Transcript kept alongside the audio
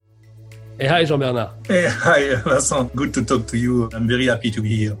Hey, hi, Jean-Bernard. Hey, hi, Vincent. Good to talk to you. I'm very happy to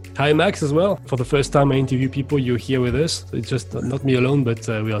be here. Hi, Max, as well. For the first time I interview people, you're here with us. It's just not me alone, but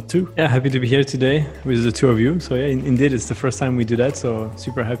we are two. Yeah, happy to be here today with the two of you. So yeah, indeed, it's the first time we do that, so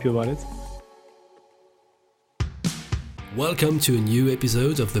super happy about it. Welcome to a new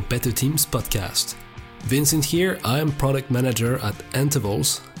episode of the Better Teams podcast. Vincent here. I am product manager at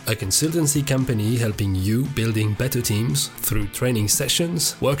Intervals, a consultancy company helping you building better teams through training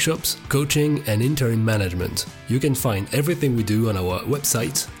sessions, workshops, coaching, and interim management. You can find everything we do on our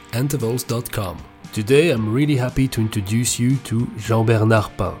website, intervals.com. Today, I'm really happy to introduce you to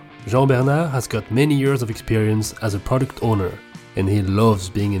Jean-Bernard Pain. Jean-Bernard has got many years of experience as a product owner, and he loves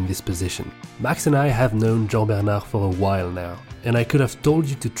being in this position. Max and I have known Jean-Bernard for a while now, and I could have told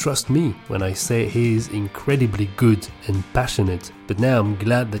you to trust me when I say he is incredibly good and passionate, but now I'm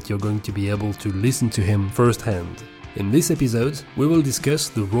glad that you're going to be able to listen to him firsthand. In this episode, we will discuss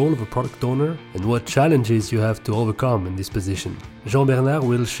the role of a product owner and what challenges you have to overcome in this position. Jean-Bernard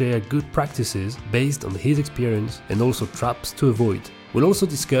will share good practices based on his experience and also traps to avoid. We'll also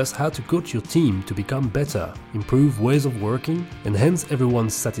discuss how to coach your team to become better, improve ways of working, enhance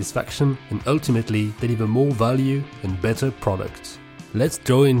everyone's satisfaction, and ultimately deliver more value and better products. Let's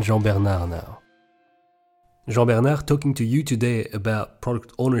join Jean-Bernard now. Jean-Bernard, talking to you today about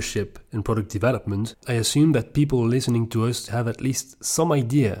product ownership and product development, I assume that people listening to us have at least some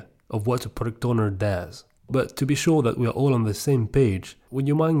idea of what a product owner does. But to be sure that we are all on the same page, would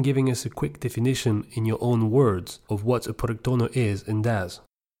you mind giving us a quick definition in your own words of what a product owner is and does?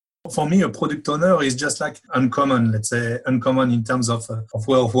 For me, a product owner is just like uncommon, let's say, uncommon in terms of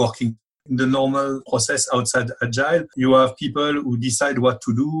way of working. In the normal process outside Agile, you have people who decide what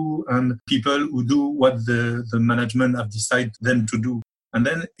to do and people who do what the management have decided them to do. And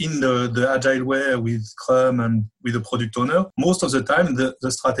then in the Agile way with Scrum and with the product owner, most of the time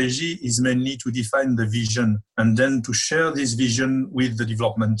the strategy is mainly to define the vision and then to share this vision with the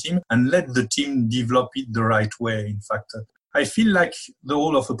development team and let the team develop it the right way, in fact. I feel like the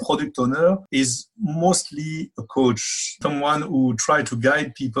role of a product owner is mostly a coach, someone who tries to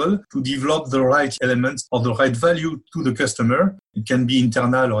guide people to develop the right elements or the right value to the customer. It can be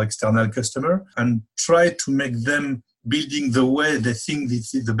internal or external customer, and try to make them building the way they think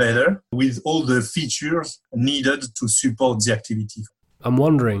this is the better with all the features needed to support the activity. I'm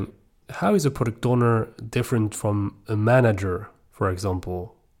wondering, how is a product owner different from a manager, for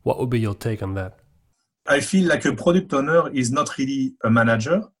example? What would be your take on that? I feel like a product owner is not really a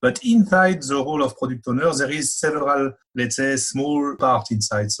manager, but inside the role of product owner, there is several, let's say, small parts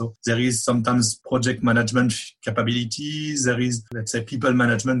inside. So there is sometimes project management capabilities, there is, let's say, people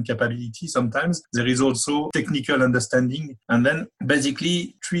management capability sometimes. There is also technical understanding. And then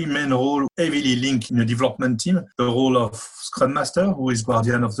basically three main roles heavily linked in a development team. The role of Scrum Master, who is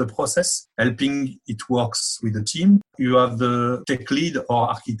guardian of the process, helping it works with the team. You have the tech lead or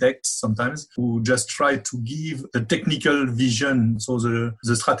architect sometimes who just try to give the technical vision, so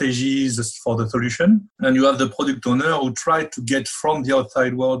the strategies for the solution. And you have the product owner who try to get from the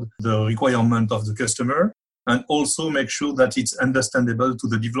outside world the requirement of the customer and also make sure that it's understandable to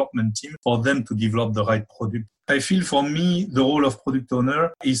the development team for them to develop the right product. I feel for me, the role of product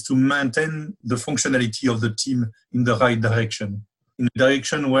owner is to maintain the functionality of the team in the right direction. In a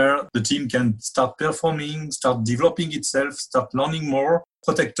direction where the team can start performing, start developing itself, start learning more,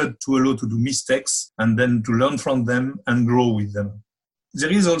 protected to allow to do mistakes, and then to learn from them and grow with them. There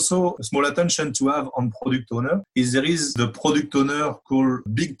is also a small attention to have on product owner is there is the product owner called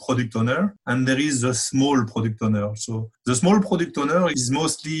big product owner and there is the small product owner. So the small product owner is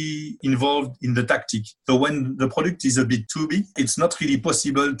mostly involved in the tactic. So when the product is a bit too big, it's not really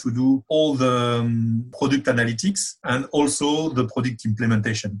possible to do all the product analytics and also the product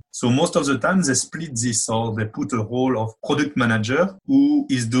implementation. So most of the time they split this or they put a role of product manager who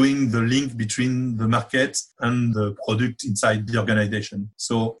is doing the link between the market and the product inside the organization.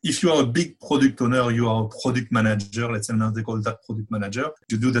 So if you are a big product owner, you are a product manager, let's say now they call that product manager.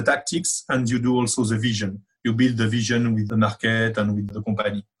 You do the tactics and you do also the vision. You build the vision with the market and with the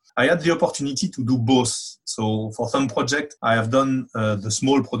company. I had the opportunity to do both. So for some project, I have done the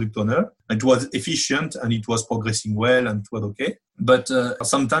small product owner. It was efficient and it was progressing well and it was okay. But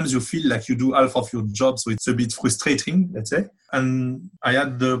sometimes you feel like you do half of your job, so it's a bit frustrating, let's say. And I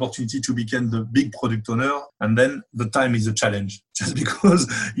had the opportunity to become the big product owner, and then the time is a challenge, just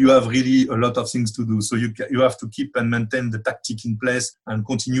because you have really a lot of things to do. So you have to keep and maintain the tactic in place and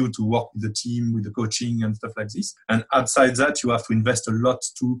continue to work with the team, with the coaching and stuff like this. And outside that, you have to invest a lot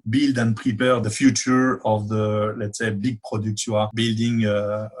to build and prepare the future of the, let's say, big products you are building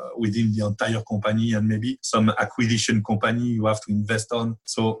within the the entire company and maybe some acquisition company you have to invest on.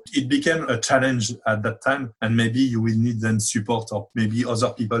 So it became a challenge at that time, and maybe you will need then support or maybe other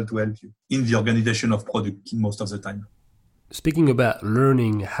people to help you in the organization of product most of the time. Speaking about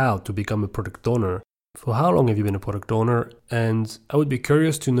learning how to become a product owner, for how long have you been a product owner? And I would be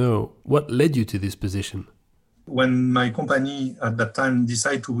curious to know what led you to this position. When my company at that time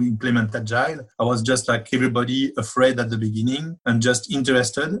decided to implement Agile, I was just like everybody, afraid at the beginning and just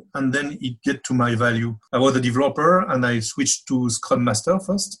interested. And then it get to my value. I was a developer and I switched to Scrum Master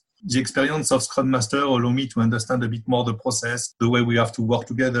first. The experience of Scrum Master allowed me to understand a bit more the process, the way we have to work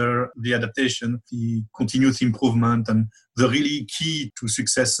together, the adaptation, the continuous improvement, and the really key to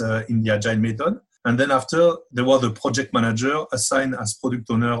success in the Agile method. And then after, there was a project manager assigned as product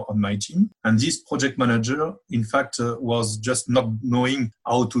owner on my team. And this project manager, in fact, was just not knowing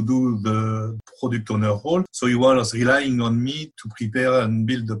how to do the product owner role. So he was relying on me to prepare and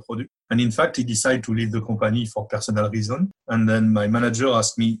build the product. And in fact, he decided to leave the company for personal reason. And then my manager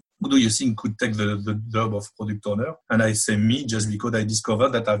asked me, who do you think could take the job of product owner? And I say me, just because I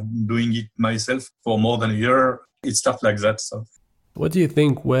discovered that I've been doing it myself for more than a year. It started like that. So. What do you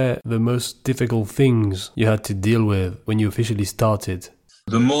think were the most difficult things you had to deal with when you officially started?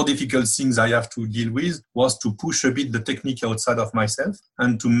 The more difficult things I have to deal with was to push a bit the technique outside of myself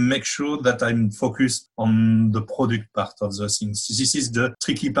and to make sure that I'm focused on the product part of the things. This is the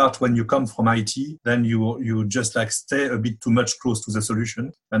tricky part when you come from IT, then you just like stay a bit too much close to the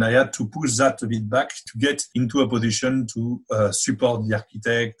solution. And I had to push that a bit back to get into a position to support the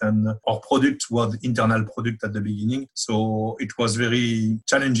architect, and our product was internal product at the beginning. So it was very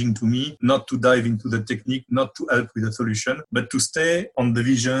challenging to me not to dive into the technique, not to help with the solution, but to stay on the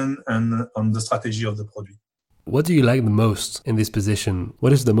vision and on the strategy of the product. What do you like the most in this position?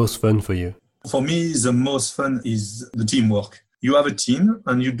 What is the most fun for you? For me, the most fun is the teamwork. You have a team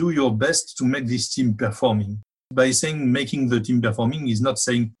and you do your best to make this team performing. By saying making the team performing is not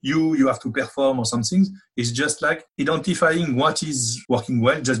saying you have to perform or something. It's just like identifying what is working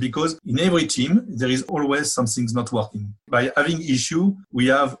well, just because in every team, there is always something's not working. By having issue, we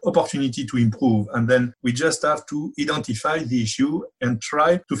have opportunity to improve. And then we just have to identify the issue and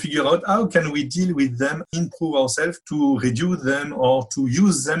try to figure out how can we deal with them, improve ourselves to reduce them or to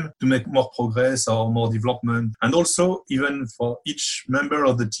use them to make more progress or more development. And also, even for each member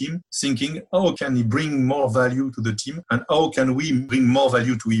of the team, thinking how can he bring more value to the team and how can we bring more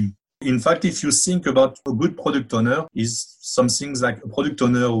value to him. In fact, if you think about a good product owner is something like a product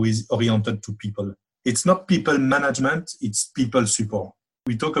owner who is oriented to people. It's not people management, it's people support.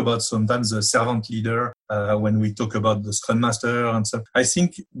 We talk about sometimes the servant leader when we talk about the Scrum Master and so. I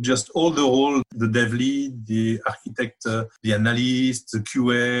think just all the role, the dev lead, the architect, the analyst, the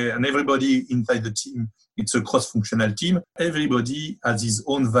QA, and everybody inside the team. It's a cross-functional team. Everybody has his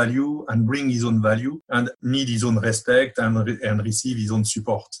own value and bring his own value and need his own respect and receive his own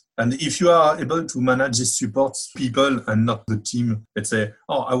support. And if you are able to manage this support people and not the team, let's say,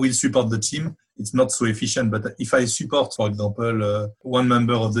 I will support the team. It's not so efficient. But if I support, for example, one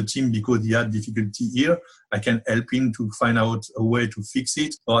member of the team because he had difficulty here, I can help him to find out a way to fix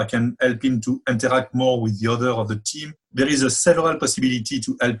it, or I can help him to interact more with the other of the team. There is several possibility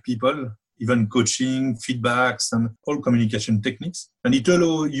to help people, even coaching, feedbacks, and all communication techniques. And it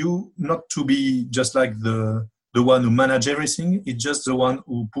allows you not to be just like the one who manage everything. It's just the one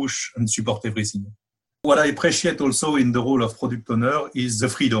who push and support everything. What I appreciate also in the role of product owner is the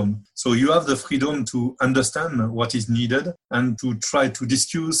freedom. So you have the freedom to understand what is needed and to try to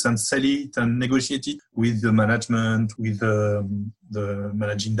discuss and sell it and negotiate it with the management, with the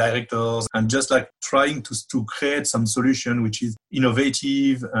managing directors, and just like trying to create some solution which is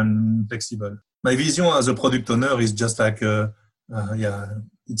innovative and flexible. My vision as a product owner is just like,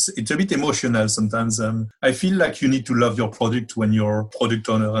 it's a bit emotional sometimes. I feel like you need to love your product when you're product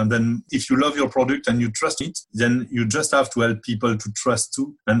owner. And then if you love your product and you trust it, then you just have to help people to trust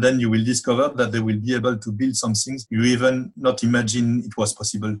too. And then you will discover that they will be able to build some things you even not imagine it was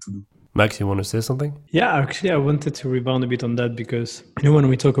possible to do. Max, you want to say something? Yeah, actually, I wanted to rebound a bit on that because, when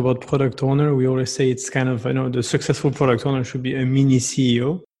we talk about product owner, we always say it's kind of, the successful product owner should be a mini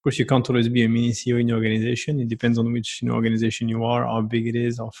CEO. Of course, you can't always be a mini CEO in your organization. It depends on which organization you are, how big it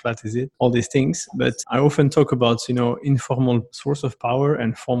is, how flat is it, all these things. But I often talk about, informal source of power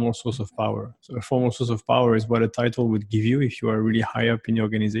and formal source of power. So a formal source of power is what a title would give you if you are really high up in your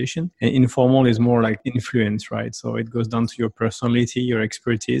organization. And informal is more like influence, right? So it goes down to your personality, your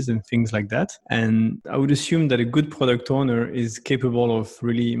expertise, and things like that. And I would assume that a good product owner is capable of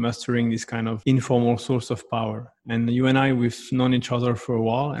really mastering this kind of informal source of power. And you and I, we've known each other for a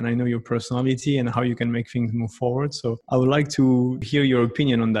while, and I know your personality and how you can make things move forward. So I would like to hear your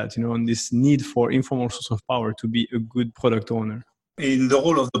opinion on that, on this need for informal source of power to be a good product owner. In the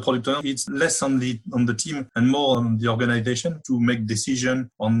role of the product owner, it's less on the team and more on the organization to make decisions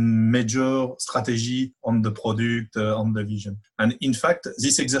on major strategy on the product, on the vision. And in fact,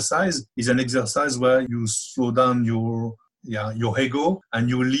 this exercise is an exercise where you slow down your ego and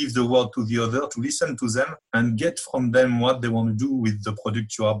you leave the word to the other to listen to them and get from them what they want to do with the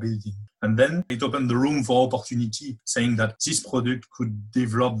product you are building. And then it opened the room for opportunity, saying that this product could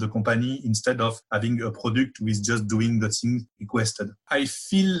develop the company instead of having a product who is just doing the thing requested. I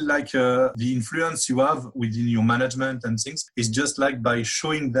feel like the influence you have within your management and things is just like by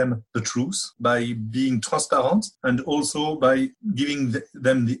showing them the truth, by being transparent, and also by giving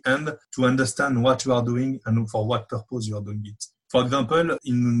them the hand to understand what you are doing and for what purpose you are doing it. For example,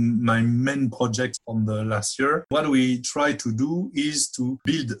 in my main project from the last year, what we try to do is to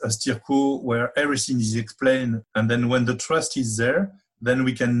build a steerco where everything is explained. And then when the trust is there, then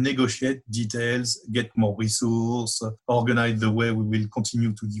we can negotiate details, get more resource, organize the way we will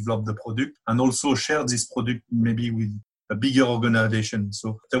continue to develop the product, and also share this product maybe with a bigger organization.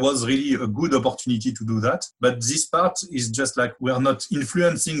 So there was really a good opportunity to do that. But this part is just like we are not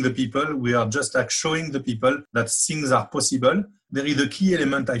influencing the people. We are just like showing the people that things are possible. There is a key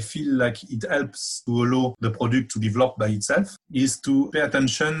element I feel like it helps to allow the product to develop by itself is to pay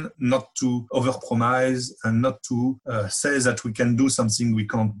attention, not to overpromise and not to say that we can do something we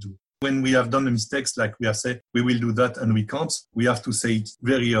can't do. When we have done the mistakes, like we have said, we will do that and we can't, we have to say it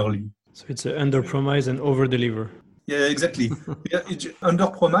very early. So it's an under-promise and over-deliver. Yeah, exactly.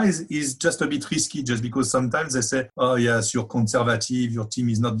 Under-promise is just a bit risky just because sometimes they say, oh, yes, you're conservative, your team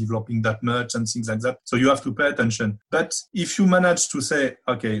is not developing that much and things like that. So you have to pay attention. But if you manage to say,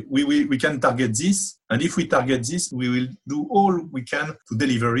 okay, we can target this, and if we target this, we will do all we can to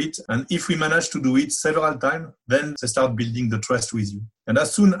deliver it. And if we manage to do it several times, then they start building the trust with you. And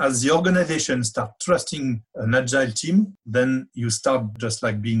as soon as the organization start trusting an agile team, then you start just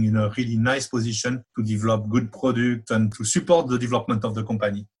like being in a really nice position to develop good product and to support the development of the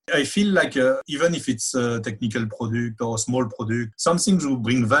company. I feel like even if it's a technical product or a small product, some things will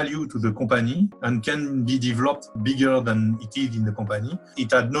bring value to the company and can be developed bigger than it is in the company.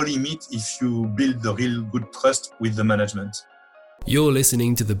 It had no limit if you build the real good trust with the management. You're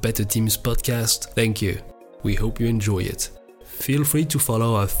listening to the Better Teams podcast. Thank you. We hope you enjoy it. Feel free to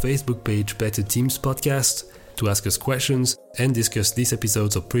follow our Facebook page Better Teams Podcast to ask us questions and discuss these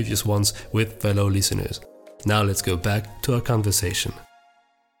episodes or previous ones with fellow listeners. Now let's go back to our conversation.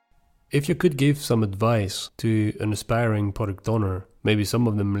 If you could give some advice to an aspiring product owner, maybe some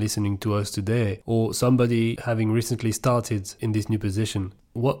of them listening to us today, or somebody having recently started in this new position,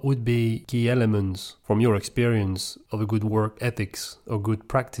 what would be key elements from your experience of a good work ethics or good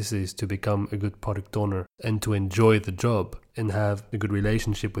practices to become a good product owner and to enjoy the job and have a good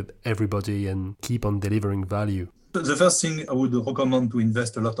relationship with everybody and keep on delivering value? The first thing I would recommend to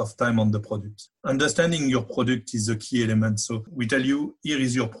invest a lot of time on the product. Understanding your product is a key element. So we tell you, here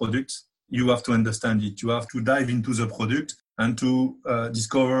is your product. You have to understand it. You have to dive into the product and to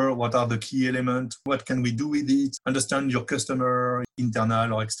discover what are the key elements, what can we do with it, understand your customer,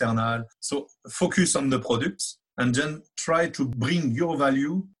 internal or external. So focus on the product and then try to bring your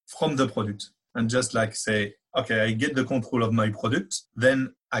value from the product. And just like say, okay, I get the control of my product.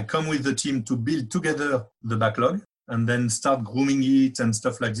 Then I come with the team to build together the backlog and then start grooming it and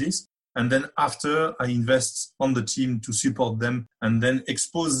stuff like this. And then after I invest on the team to support them and then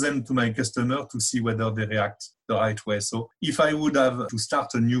expose them to my customer to see whether they react the right way. So if I would have to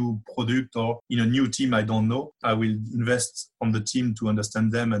start a new product or in a new team I don't know, I will invest on the team to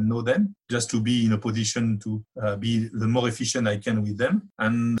understand them and know them, just to be in a position to be the more efficient I can with them.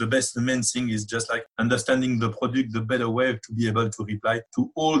 And the main thing is just like understanding the product, the better way to be able to reply to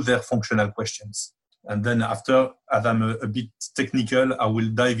all their functional questions. And then after, as I'm a bit technical, I will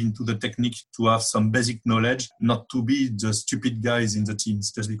dive into the technique to have some basic knowledge, not to be the stupid guys in the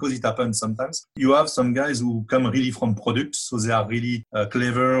teams, just because it happens sometimes. You have some guys who come really from product, so they are really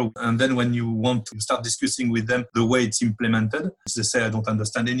clever. And then when you want to start discussing with them the way it's implemented, they say, I don't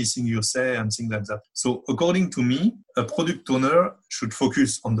understand anything you say and things like that. So according to me, a product owner should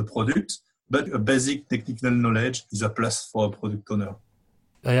focus on the product, but a basic technical knowledge is a plus for a product owner.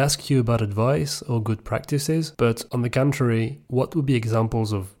 I asked you about advice or good practices, but on the contrary, what would be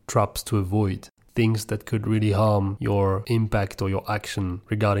examples of traps to avoid? Things that could really harm your impact or your action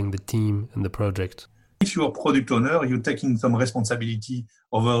regarding the team and the project? If you're a product owner, you're taking some responsibility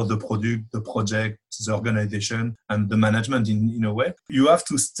over the product, the project, the organization, and the management in a way. You have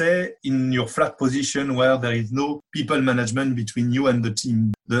to stay in your flat position where there is no people management between you and the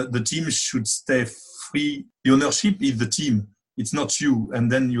team. The team should stay free. The ownership is the team. It's not you.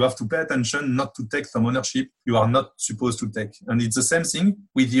 And then you have to pay attention not to take some ownership you are not supposed to take. And it's the same thing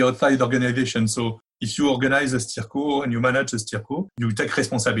with the outside organization. So if you organize a SteerCo and you manage a SteerCo, you take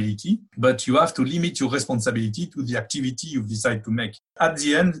responsibility, but you have to limit your responsibility to the activity you decide to make. At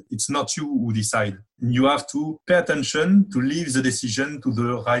the end, it's not you who decide. You have to pay attention to leave the decision to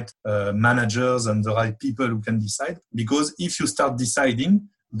the right managers and the right people who can decide. Because if you start deciding,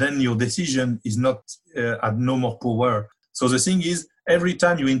 then your decision is not had no more power. So the thing is, every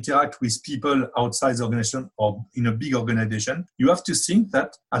time you interact with people outside the organization or in a big organization, you have to think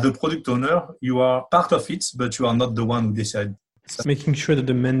that as a product owner, you are part of it, but you are not the one who decides. So making sure that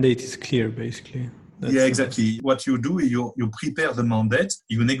the mandate is clear, basically. Yeah, exactly. What you do, you prepare the mandate,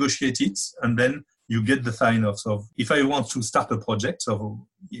 you negotiate it, and then you get the sign-off. So if I want to start a project, so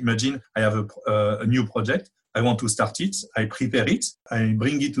imagine I have a new project, I want to start it, I prepare it, I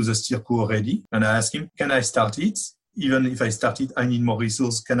bring it to the SteerCo already, and I ask him, can I start it? Even if I start it, I need more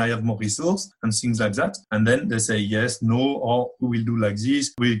resource. Can I have more resource? And things like that. And then they say yes, no, or we will do like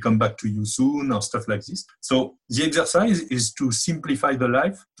this. We'll come back to you soon or stuff like this. So the exercise is to simplify the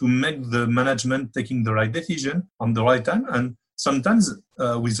life, to make the management taking the right decision on the right time. And sometimes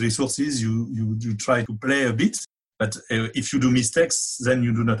with resources, you try to play a bit. But if you do mistakes, then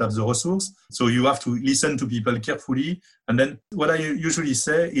you do not have the resource. So you have to listen to people carefully. And then what I usually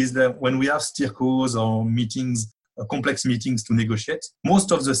say is that when we have SteerCos or meetings, complex meetings to negotiate,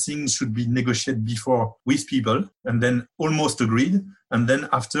 most of the things should be negotiated before with people and then almost agreed. And then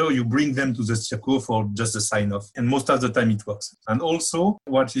after you bring them to the SteerCo for just a sign-off. And most of the time it works. And also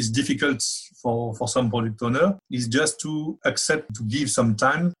what is difficult for some product owner is just to accept to give some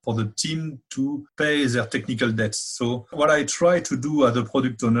time for the team to pay their technical debts. So what I try to do as a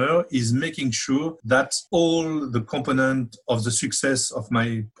product owner is making sure that all the component of the success of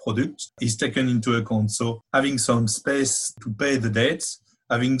my product is taken into account. So having some space to pay the debts,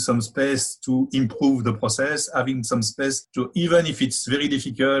 having some space to improve the process, having some space to, even if it's very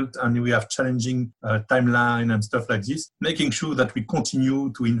difficult and we have challenging timeline and stuff like this, making sure that we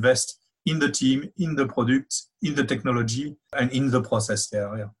continue to invest in the team, in the product, in the technology, and in the process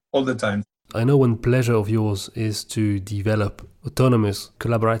there, all the time. I know one pleasure of yours is to develop autonomous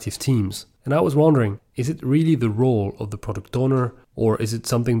collaborative teams. And I was wondering, is it really the role of the product owner, or is it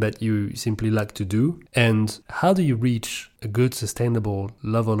something that you simply like to do? And how do you reach a good, sustainable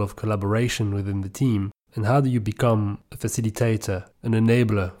level of collaboration within the team? And how do you become a facilitator, an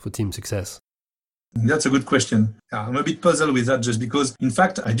enabler for team success? That's a good question. I'm a bit puzzled with that just because, in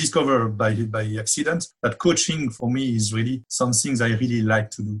fact, I discovered by accident that coaching for me is really some things I really like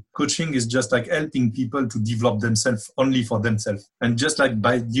to do. Coaching is just like helping people to develop themselves only for themselves. And just like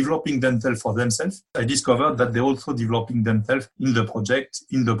by developing themselves for themselves, I discovered that they're also developing themselves in the project,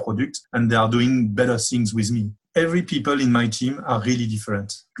 in the product, and they are doing better things with me. Every people in my team are really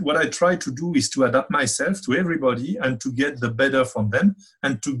different. What I try to do is to adapt myself to everybody and to get the better from them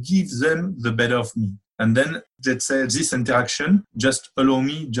and to give them the better of me. And then, let's say, this interaction just allow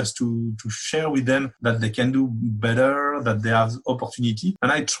me just to share with them that they can do better, that they have opportunity.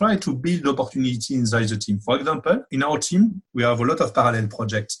 And I try to build opportunity inside the team. For example, in our team, we have a lot of parallel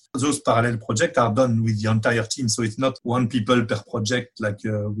projects. Those parallel projects are done with the entire team. So it's not one people per project like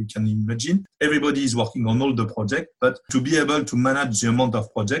we can imagine. Everybody is working on all the projects. But to be able to manage the amount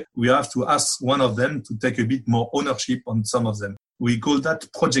of projects, we have to ask one of them to take a bit more ownership on some of them. We call that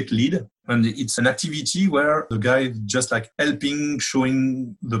project lead. And it's an activity where the guy just like helping,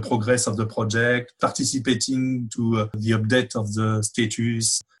 showing the progress of the project, participating to the update of the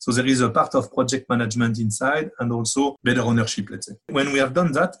status. So there is a part of project management inside and also better ownership, let's say. When we have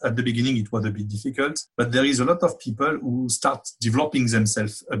done that, at the beginning, it was a bit difficult, but there is a lot of people who start developing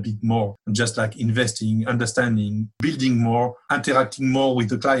themselves a bit more, just like investing, understanding, building more, interacting more with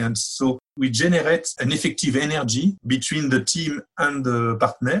the clients. So we generate an effective energy between the team and the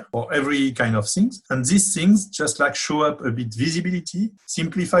partner for every kind of things. And these things just like show up a bit visibility,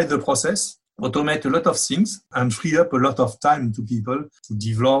 simplify the process, automate a lot of things, and free up a lot of time to people to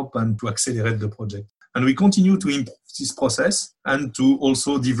develop and to accelerate the project. And we continue to improve this process and to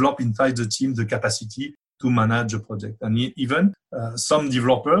also develop inside the team the capacity to manage a project. And even some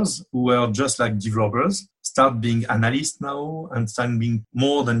developers who are just like developers start being analysts now and start being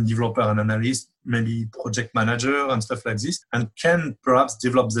more than developer and analyst, maybe project manager and stuff like this, and can perhaps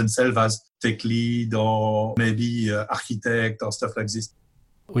develop themselves as tech lead or maybe architect or stuff like this.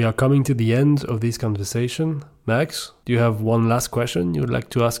 We are coming to the end of this conversation. Max, do you have one last question you would like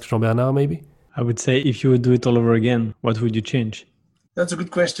to ask Jean-Bernard maybe? I would say if you would do it all over again, what would you change? That's a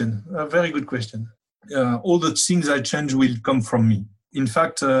good question. A very good question. All the things I change will come from me. In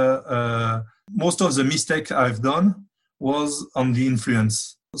fact, most of the mistake I've done was on the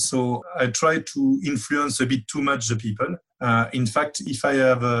influence. So I try to influence a bit too much the people. In fact, if I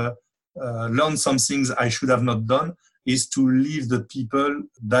have learned some things I should have not done, is to leave the people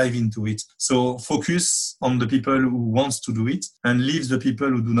dive into it. So focus on the people who wants to do it and leave the people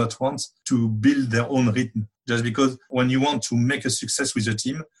who do not want to build their own rhythm. Just because when you want to make a success with a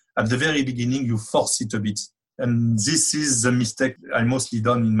team, at the very beginning, you force it a bit. And this is the mistake I mostly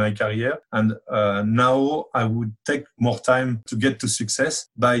done in my career. And now I would take more time to get to success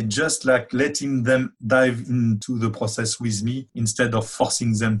by just like letting them dive into the process with me instead of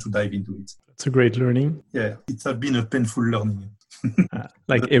forcing them to dive into it. It's a great learning. Yeah, it has been a painful learning.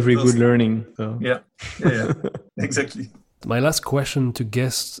 Like every good learning. So. Yeah, exactly. My last question to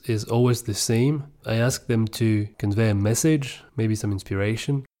guests is always the same. I ask them to convey a message, maybe some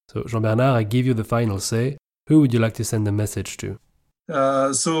inspiration. So Jean-Bernard, I give you the final say. Who would you like to send a message to?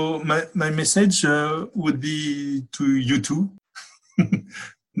 So my message would be to you two,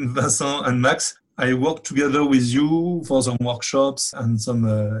 Vincent and Max. I worked together with you for some workshops and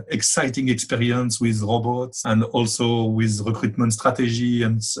some exciting experience with robots and also with recruitment strategy.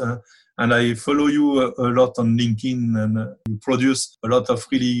 And I follow you a lot on LinkedIn, and you produce a lot of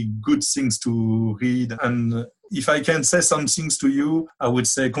really good things to read. And if I can say some things to you, I would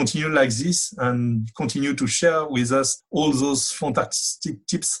say continue like this and continue to share with us all those fantastic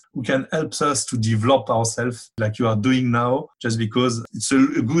tips who can help us to develop ourselves like you are doing now, just because it's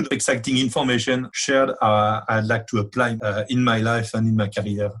a good, exciting information shared I'd like to apply in my life and in my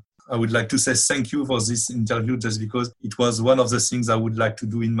career. I would like to say thank you for this interview just because it was one of the things I would like to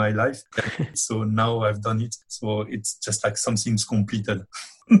do in my life. So now I've done it. So it's just like something's completed.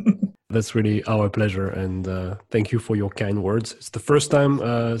 That's really our pleasure, and thank you for your kind words. It's the first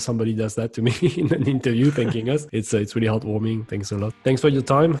time somebody does that to me in an interview, thanking us. It's really heartwarming. Thanks a lot. Thanks for your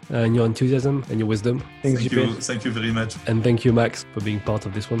time and your enthusiasm and your wisdom. Thank you. Thank you very much. And thank you, Max, for being part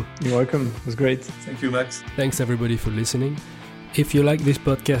of this one. You're welcome. It was great. Thank you, Max. Thanks, everybody, for listening. If you like this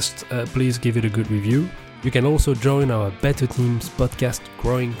podcast, please give it a good review. You can also join our Better Teams podcast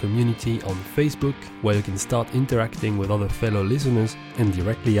growing community on Facebook, where you can start interacting with other fellow listeners and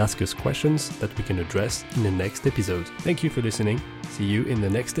directly ask us questions that we can address in the next episode. Thank you for listening. See you in the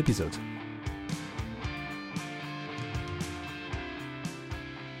next episode.